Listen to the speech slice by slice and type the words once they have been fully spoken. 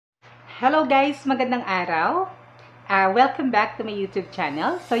Hello guys! Magandang araw! Welcome back to my YouTube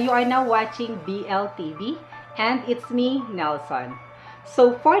channel. So you are now watching BL TV and it's me, Nelson.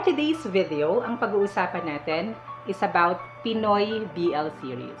 So for today's video, ang pag-uusapan natin is about Pinoy BL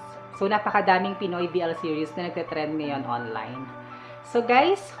Series. So napakadaming Pinoy BL Series na nagtatrend ngayon online. So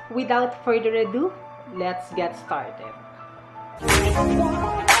guys, without further ado, let's get started.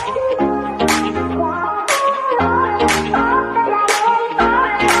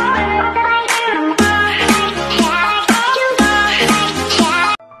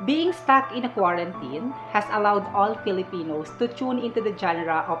 Being stuck in a quarantine has allowed all Filipinos to tune into the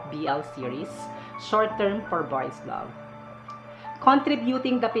genre of BL series, short term for boys love.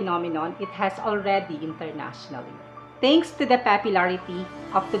 Contributing the phenomenon it has already internationally. Thanks to the popularity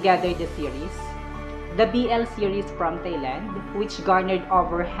of Together the series, the BL series from Thailand, which garnered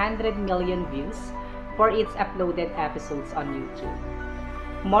over 100 million views for its uploaded episodes on YouTube.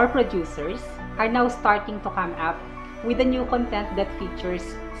 More producers are now starting to come up with the new content that features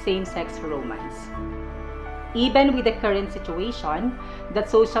same-sex romance. Even with the current situation, that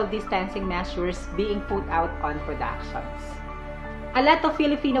social distancing measures being put out on productions. A lot of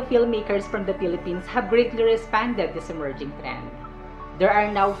Filipino filmmakers from the Philippines have greatly responded this emerging trend. There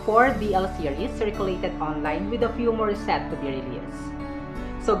are now 4 BL series circulated online with a few more set to be released.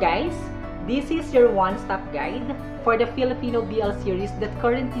 So guys, this is your one-stop guide for the Filipino BL series that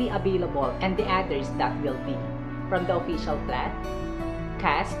currently available and the others that will be, from the official plot,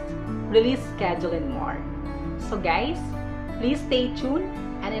 cast, release schedule, and more. So guys, please stay tuned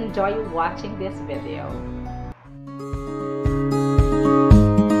and enjoy watching this video.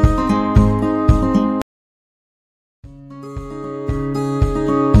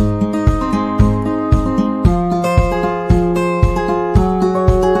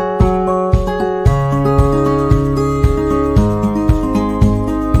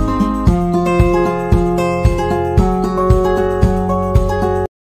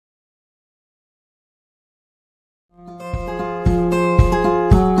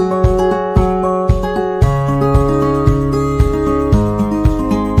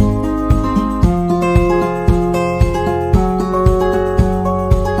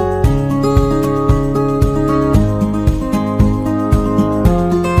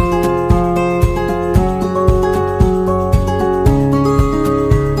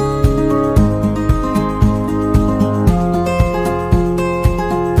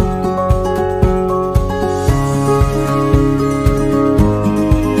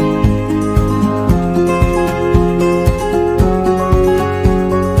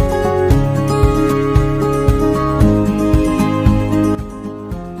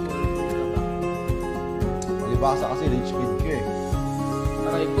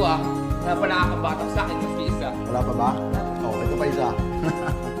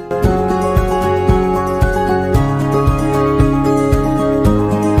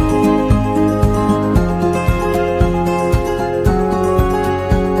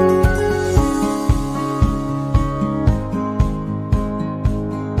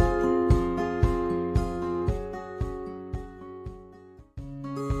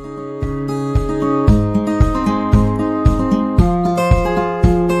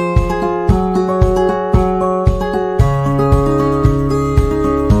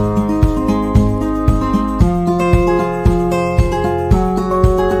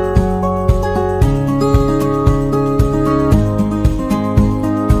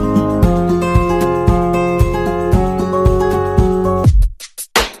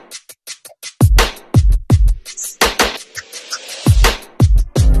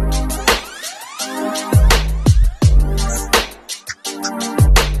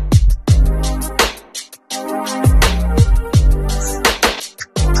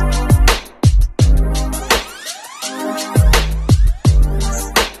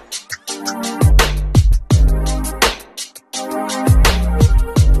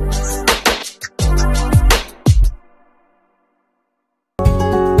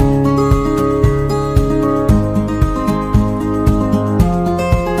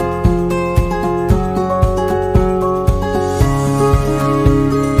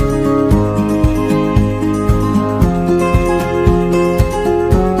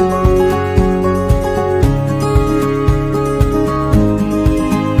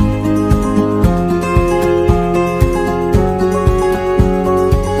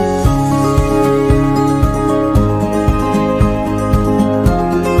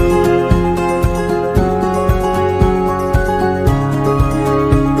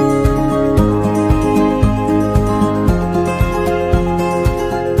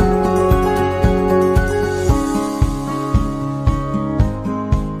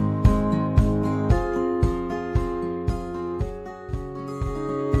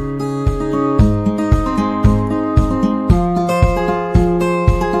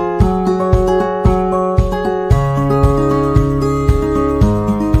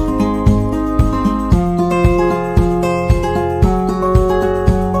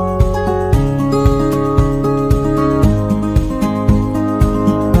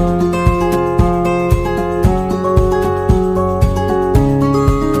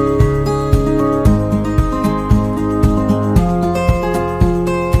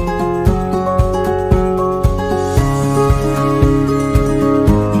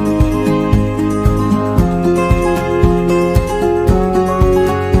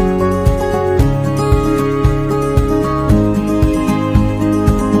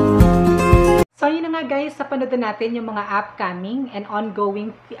 mapapanood na natin yung mga upcoming and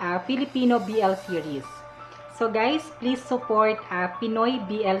ongoing Filipino BL series. So guys, please support Pinoy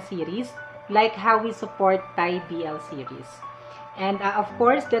BL Series like how we support Thai BL Series. And of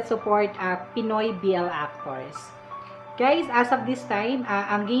course, let's support Pinoy BL actors. Guys, as of this time,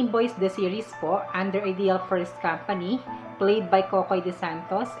 ang Game Boys The Series po, under Ideal First Company, played by Kokoy De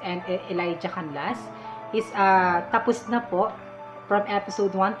Santos and Elijah Canlas, is tapos na po from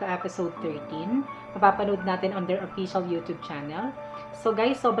episode 1 to episode 13. Mapapanood natin on their official YouTube channel. So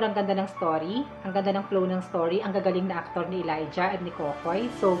guys, sobrang ganda ng story. Ang ganda ng flow ng story. Ang gagaling na actor ni Elijah at ni Kokoy.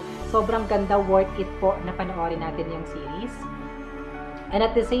 So, sobrang ganda, worth it po na panoorin natin yung series. And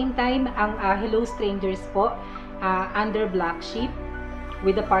at the same time, ang Hello Strangers po, under Black Sheep,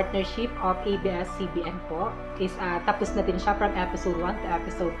 with the partnership of ABS-CBN po, is tapos na din siya from episode 1 to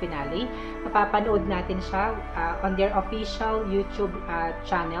episode finale. Mapapanood natin siya on their official YouTube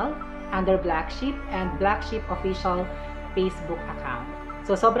channel under Black Sheep and Black Sheep official Facebook account.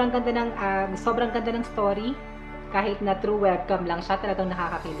 So sobrang ganda ng story. Kahit na through webcam lang siya, talagang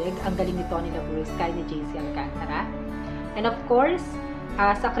nakakakilig. Ang galing ni Tony Labrusca, ni JC Alcantara. And of course,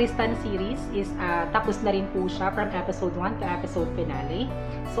 sa Kristan series is tapos na rin po siya from episode 1 to episode finale.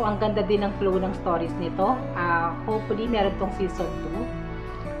 So ang ganda din ng flow ng stories nito. Hopefully meron tong season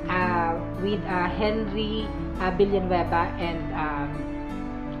 2 with Henry Villanueva and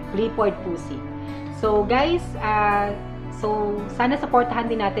Clifford Pusi. So guys, so sana supportahan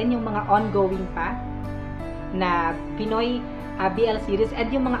din natin yung mga ongoing pa na Pinoy BL series and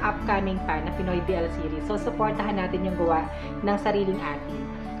yung mga upcoming pa na Pinoy BL series. So, supportahan natin yung gawa ng sariling atin.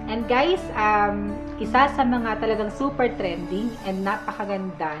 And guys, isa sa mga talagang super trending and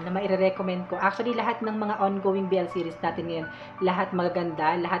napakaganda na maire-recommend ko. Actually, lahat ng mga ongoing BL series natin ngayon, lahat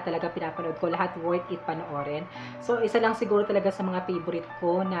magaganda, lahat talaga pinapanood ko, lahat worth it panoorin. So, isa lang siguro talaga sa mga favorite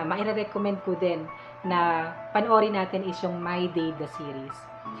ko na maire-recommend ko din na panoorin natin is yung My Day the series.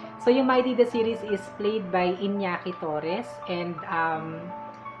 So, yung My Day the series is played by Iñaki Torres and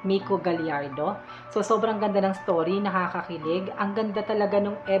Miko Gallardo. So, sobrang ganda ng story, nakakakilig. Ang ganda talaga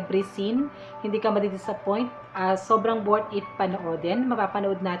ng every scene. Hindi ka madidisappoint. Sobrang worth it panoodin.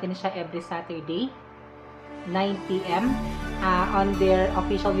 Mapapanood natin siya every Saturday, 9 p.m. On their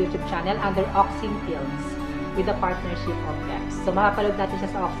official YouTube channel under Oxin Films with the partnership of Peps. So, mapapanood natin siya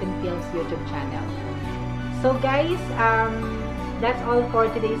sa Oxin Films YouTube channel. So, guys, that's all for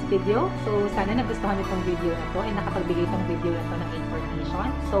today's video. So, sana nagustuhan niyo itong video na to and nakapagbigay itong video na to ng information.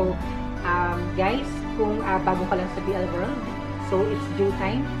 So, guys, kung bago ka lang sa BL world, so it's due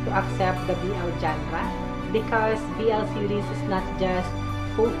time to accept the BL genre because BL series is not just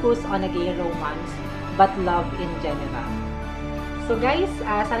focused on a gay romance but love in general. So guys,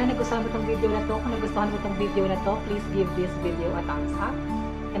 sana nagustuhan mo itong video na to. Kung nagustuhan mo itong video na to, please give this video a thumbs up.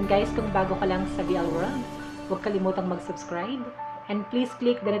 And guys, kung bago ka lang sa BL world, huwag kalimutang mag-subscribe. And please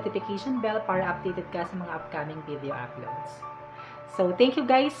click the notification bell para updated ka sa mga upcoming video uploads. So, thank you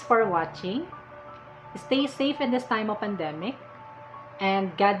guys for watching. Stay safe in this time of pandemic.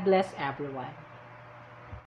 And God bless everyone.